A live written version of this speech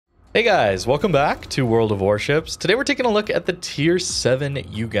Hey guys, welcome back to World of Warships. Today we're taking a look at the Tier 7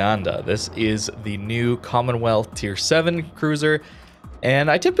 Uganda. This is the new Commonwealth Tier 7 cruiser, and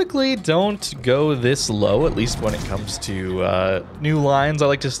I typically don't go this low, at least when it comes to new lines. I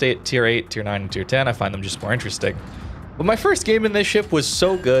like to stay at Tier 8, Tier 9, and Tier 10. I find them just more interesting. But my first game in this ship was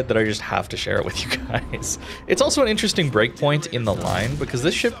so good that I just have to share it with you guys. It's also an interesting breakpoint in the line because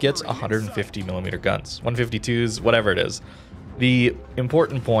this ship gets 150mm guns, 152s, whatever it is. The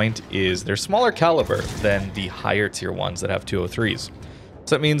important point is they're smaller caliber than the higher tier ones that have 203s.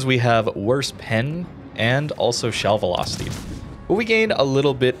 So that means we have worse pen and also shell velocity. But we gain a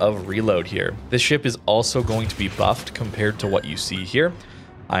little bit of reload here. This ship is also going to be buffed compared to what you see here.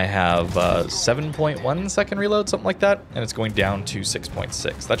 I have 7.1 second reload, something like that, and it's going down to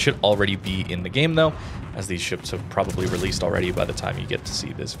 6.6. That should already be in the game though, as these ships have probably released already by the time you get to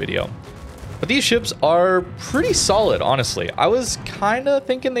see this video. But these ships are pretty solid, honestly. I was kind of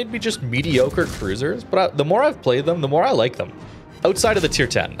thinking they'd be just mediocre cruisers, but the more I've played them, the more I like them. Outside of the Tier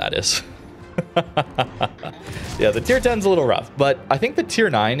 10, that is. Yeah, the Tier 10's a little rough, but I think the Tier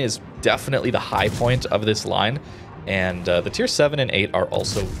 9 is definitely the high point of this line, and the Tier 7 and 8 are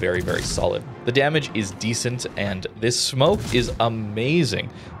also very, very solid. The damage is decent, and this smoke is amazing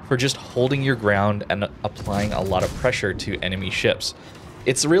for just holding your ground and applying a lot of pressure to enemy ships.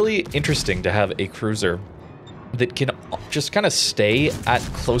 It's really interesting to have a cruiser that can just kind of stay at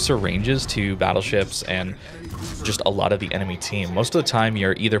closer ranges to battleships and just a lot of the enemy team. Most of the time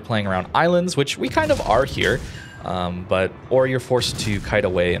you're either playing around islands, which we kind of are here, or you're forced to kite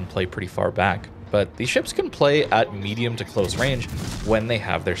away and play pretty far back. But these ships can play at medium to close range when they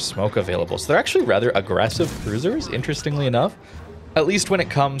have their smoke available. So they're actually rather aggressive cruisers, interestingly enough. At least when it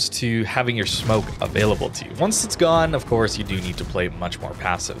comes to having your smoke available to you. Once it's gone, of course, you do need to play much more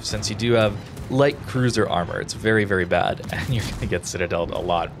passive. Since you do have light cruiser armor, it's very, very bad, and you're going to get citadeled a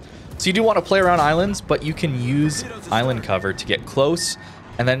lot. So you do want to play around islands, but you can use island cover to get close,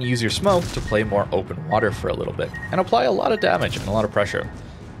 and then use your smoke to play more open water for a little bit, and apply a lot of damage and a lot of pressure.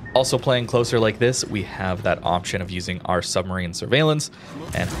 Also playing closer like this, we have that option of using our submarine surveillance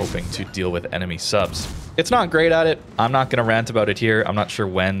and hoping to deal with enemy subs. It's not great at it. I'm not going to rant about it here. I'm not sure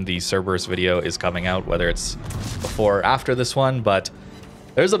when the Cerberus video is coming out, whether it's before or after this one, but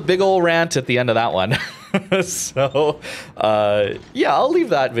there's a big old rant at the end of that one. So, yeah, I'll leave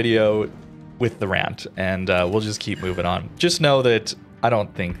that video with the rant, and we'll just keep moving on. Just know that I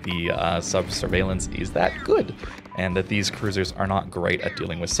don't think the sub surveillance is that good, and that these cruisers are not great at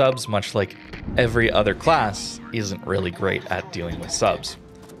dealing with subs, much like every other class isn't really great at dealing with subs.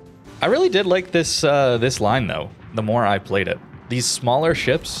 I really did like this this line though, the more I played it. These smaller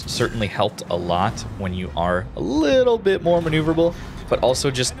ships certainly helped a lot when you are a little bit more maneuverable, but also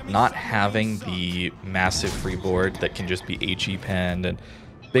just not having the massive freeboard that can just be HE penned and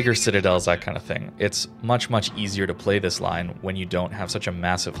bigger citadels, that kind of thing. It's much, much easier to play this line when you don't have such a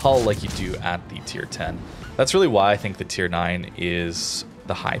massive hull like you do at the Tier 10. That's really why I think the Tier 9 is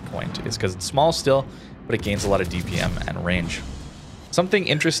the high point, is because it's small still, but it gains a lot of DPM and range. Something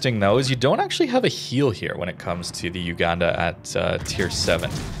interesting though is you don't actually have a heal here when it comes to the Uganda at Tier 7.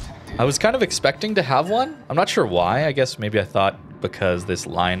 I was kind of expecting to have one. I'm not sure why. I guess maybe I thought because this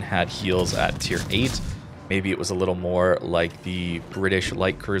line had heals at Tier 8, maybe it was a little more like the British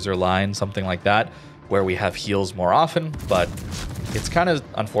light cruiser line, something like that, where we have heals more often, but it's kind of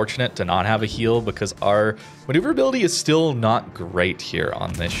unfortunate to not have a heal because our maneuverability is still not great here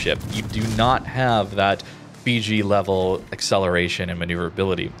on this ship. You do not have that Fiji level acceleration and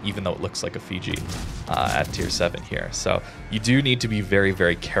maneuverability, even though it looks like a Fiji at Tier 7 here. So you do need to be very,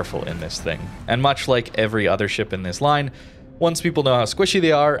 very careful in this thing. And much like every other ship in this line, once people know how squishy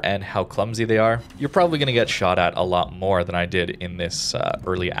they are and how clumsy they are, you're probably going to get shot at a lot more than I did in this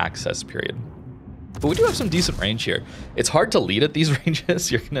early access period. But we do have some decent range here. It's hard to lead at these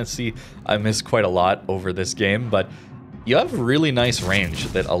ranges. You're going to see I miss quite a lot over this game, but you have really nice range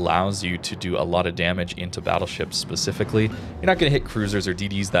that allows you to do a lot of damage into battleships specifically. You're not going to hit cruisers or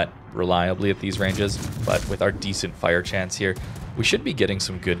DDs that reliably at these ranges, but with our decent fire chance here, we should be getting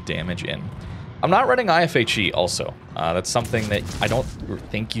some good damage in. I'm not running IFHE also. That's something that I don't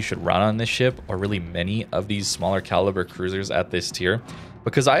think you should run on this ship, or really many of these smaller caliber cruisers at this tier,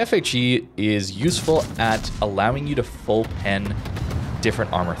 because IFHE is useful at allowing you to full pen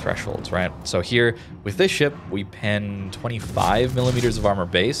different armor thresholds, right? So here with this ship, we pen 25mm of armor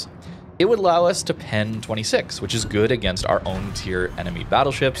base. It would allow us to pen 26, which is good against our own tier enemy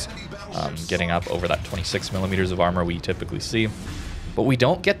battleships, getting up over that 26mm of armor we typically see. But we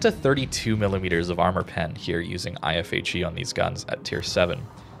don't get to 32mm of armor pen here using IFHE on these guns at tier 7.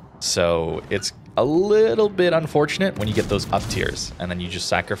 So it's a little bit unfortunate when you get those up tiers, and then you just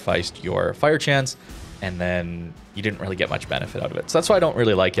sacrificed your fire chance, and then you didn't really get much benefit out of it. So that's why I don't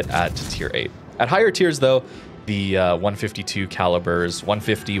really like it at tier 8. At higher tiers, though, the 152 calibers,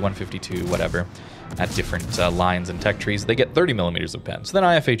 150, 152, whatever, at different lines and tech trees, they get 30 millimeters of pen. So then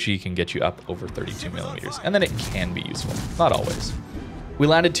IFHE can get you up over 32 millimeters, and then it can be useful. Not always. We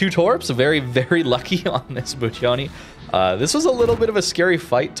landed 2 torps, very, very lucky on this Buccioni. This was a little bit of a scary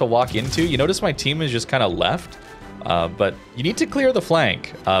fight to walk into. You notice my team is just kind of left, but you need to clear the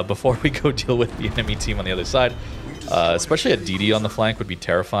flank before we go deal with the enemy team on the other side. Especially a DD on the flank would be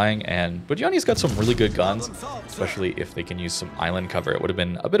terrifying, and Buccioni's got some really good guns, especially if they can use some island cover. It would have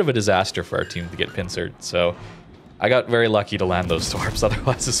been a bit of a disaster for our team to get pincered, so I got very lucky to land those torps.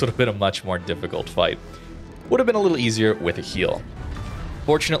 Otherwise, this would have been a much more difficult fight. Would have been a little easier with a heal.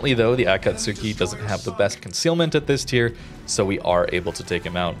 Fortunately, though, the Akatsuki doesn't have the best concealment at this tier, so we are able to take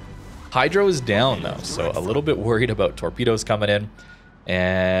him out. Hydro is down, though, so a little bit worried about torpedoes coming in.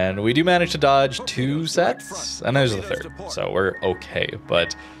 And we do manage to dodge 2 sets, and there's the 3rd, so we're okay.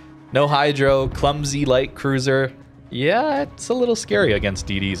 But no Hydro, clumsy light cruiser. Yeah, it's a little scary against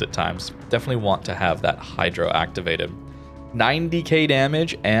DDs at times. Definitely want to have that Hydro activated. 90k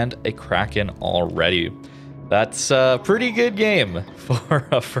damage and a Kraken already. That's a pretty good game for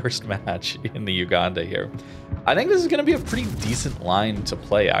a first match in the Uganda here. I think this is going to be a pretty decent line to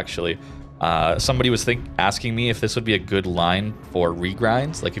play, actually. Somebody was asking me if this would be a good line for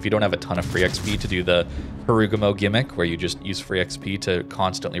regrinds, like if you don't have a ton of free XP to do the Harugumo gimmick, where you just use free XP to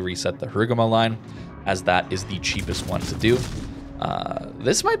constantly reset the Harugumo line, as that is the cheapest one to do.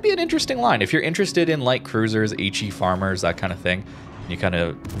 This might be an interesting line. If you're interested in light cruisers, HE farmers, that kind of thing, you kind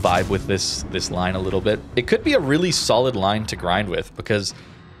of vibe with this line a little bit, it could be a really solid line to grind with, because,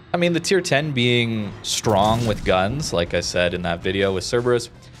 I mean, the tier 10 being strong with guns, like I said in that video with Cerberus,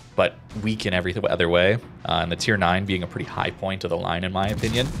 but weak in every other way, and the tier 9 being a pretty high point of the line, in my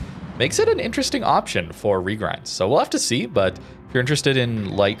opinion, makes it an interesting option for regrinds. So we'll have to see, but if you're interested in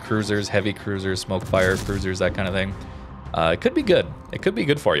light cruisers, heavy cruisers, smoke fire cruisers, that kind of thing, it could be good. It could be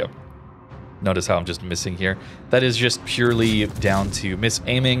good for you. Notice how I'm just missing here. That is just purely down to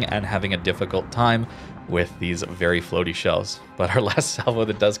misaiming and having a difficult time with these very floaty shells. But our last salvo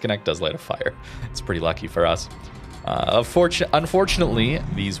that does connect does light a fire. It's pretty lucky for us. Unfortunately,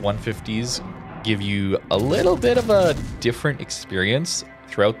 these 150s give you a little bit of a different experience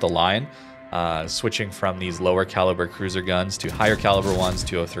throughout the line, switching from these lower caliber cruiser guns to higher caliber ones,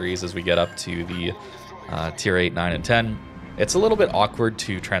 203s, as we get up to the tier 8, 9, and 10. It's a little bit awkward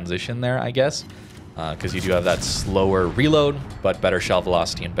to transition there, I guess, because you do have that slower reload, but better shell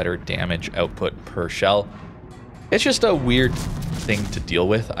velocity and better damage output per shell. It's just a weird thing to deal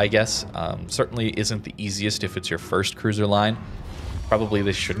with, I guess. Certainly isn't the easiest if it's your first cruiser line. Probably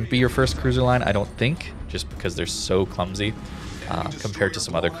this shouldn't be your first cruiser line, I don't think, just because they're so clumsy compared to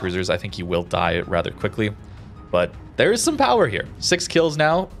some other cruisers. I think you will die rather quickly, but there is some power here. 6 kills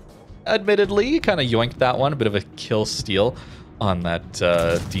now. Admittedly, kind of yoinked that one, a bit of a kill steal on that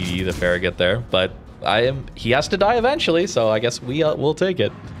DD, the Farragut there, but he has to die eventually, so I guess we'll take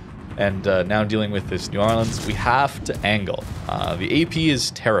it. And now dealing with this New Orleans, we have to angle. The AP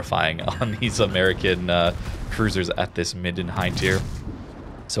is terrifying on these American cruisers at this mid and high tier,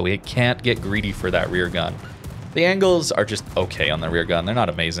 so we can't get greedy for that rear gun. The angles are just okay on the rear gun. They're not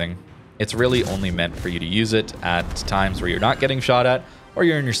amazing. It's really only meant for you to use it at times where you're not getting shot at, or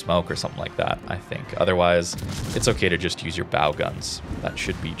you're in your smoke or something like that, I think. Otherwise, it's okay to just use your bow guns. That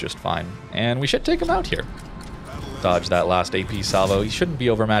should be just fine. And we should take him out here. Dodge that last AP salvo. He shouldn't be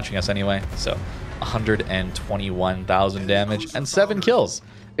overmatching us anyway. So 121,000 damage and 7 kills.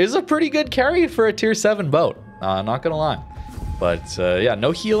 Is a pretty good carry for a tier 7 boat. Not gonna lie. But yeah,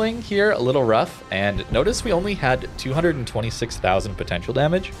 no healing here, a little rough. And notice we only had 226,000 potential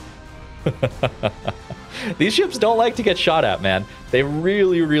damage. These ships don't like to get shot at, man. They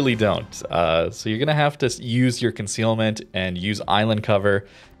really, really don't. So you're going to have to use your concealment and use island cover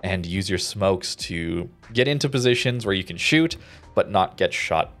and use your smokes to get into positions where you can shoot, but not get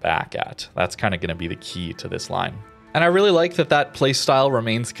shot back at. That's kind of going to be the key to this line. And I really like that playstyle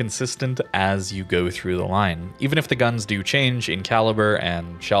remains consistent as you go through the line. Even if the guns do change in caliber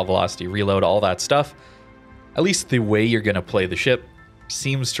and shell velocity, reload, all that stuff, at least the way you're going to play the ship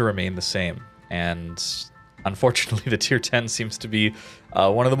seems to remain the same. And unfortunately, the tier 10 seems to be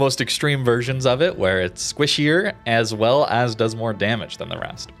one of the most extreme versions of it, where it's squishier as well as does more damage than the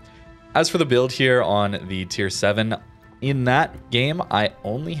rest. As for the build here on the tier 7, in that game, I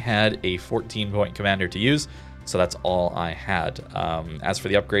only had a 14-point commander to use, so that's all I had. As for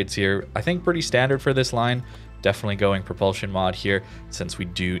the upgrades here, I think pretty standard for this line. Definitely going propulsion mod here, since we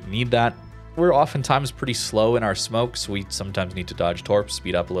do need that. we're oftentimes pretty slow in our smokes. We sometimes need to dodge torps,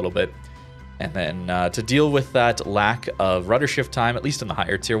 speed up a little bit. And then to deal with that lack of rudder shift time, at least in the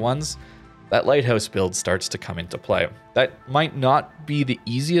higher tier ones, that lighthouse build starts to come into play. That might not be the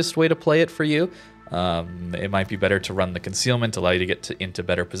easiest way to play it for you. It might be better to run the concealment, allow you to get into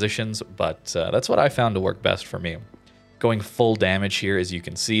better positions, but that's what I found to work best for me. Going full damage here, as you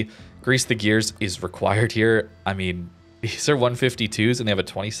can see. Grease the gears is required here. I mean, these are 152s and they have a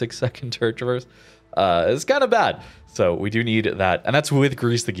 26-second turret traverse. It's kind of bad. So we do need that. And that's with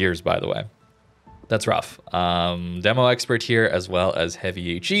grease the gears, by the way. That's rough. Demo expert here, as well as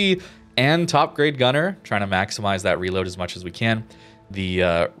heavy HE and top grade gunner, trying to maximize that reload as much as we can.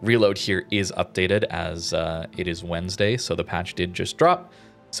 The reload here is updated as it is Wednesday, so the patch did just drop.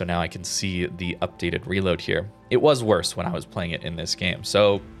 So now I can see the updated reload here. It was worse when I was playing it in this game.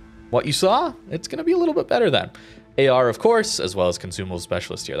 So what you saw, it's going to be a little bit better then. AR, of course, as well as consumable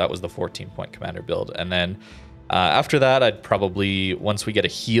specialist here. That was the 14-point commander build. And then after that, I'd probably, once we get a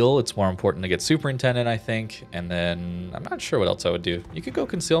heal, it's more important to get superintendent, I think. And then I'm not sure what else I would do. You could go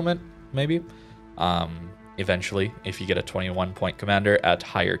concealment, maybe. Eventually, if you get a 21-point commander at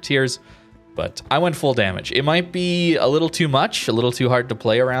higher tiers. But I went full damage. It might be a little too much, a little too hard to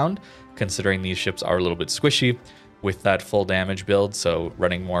play around, considering these ships are a little bit squishy with that full damage build. So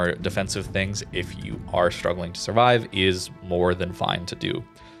running more defensive things, if you are struggling to survive, is more than fine to do.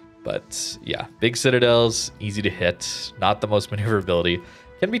 But yeah, big citadels, easy to hit, not the most maneuverability.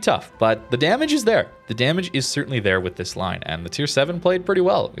 Can be tough, but the damage is there. The damage is certainly there with this line, and the tier 7 played pretty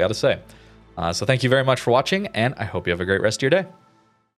well, gotta say. So thank you very much for watching, and I hope you have a great rest of your day.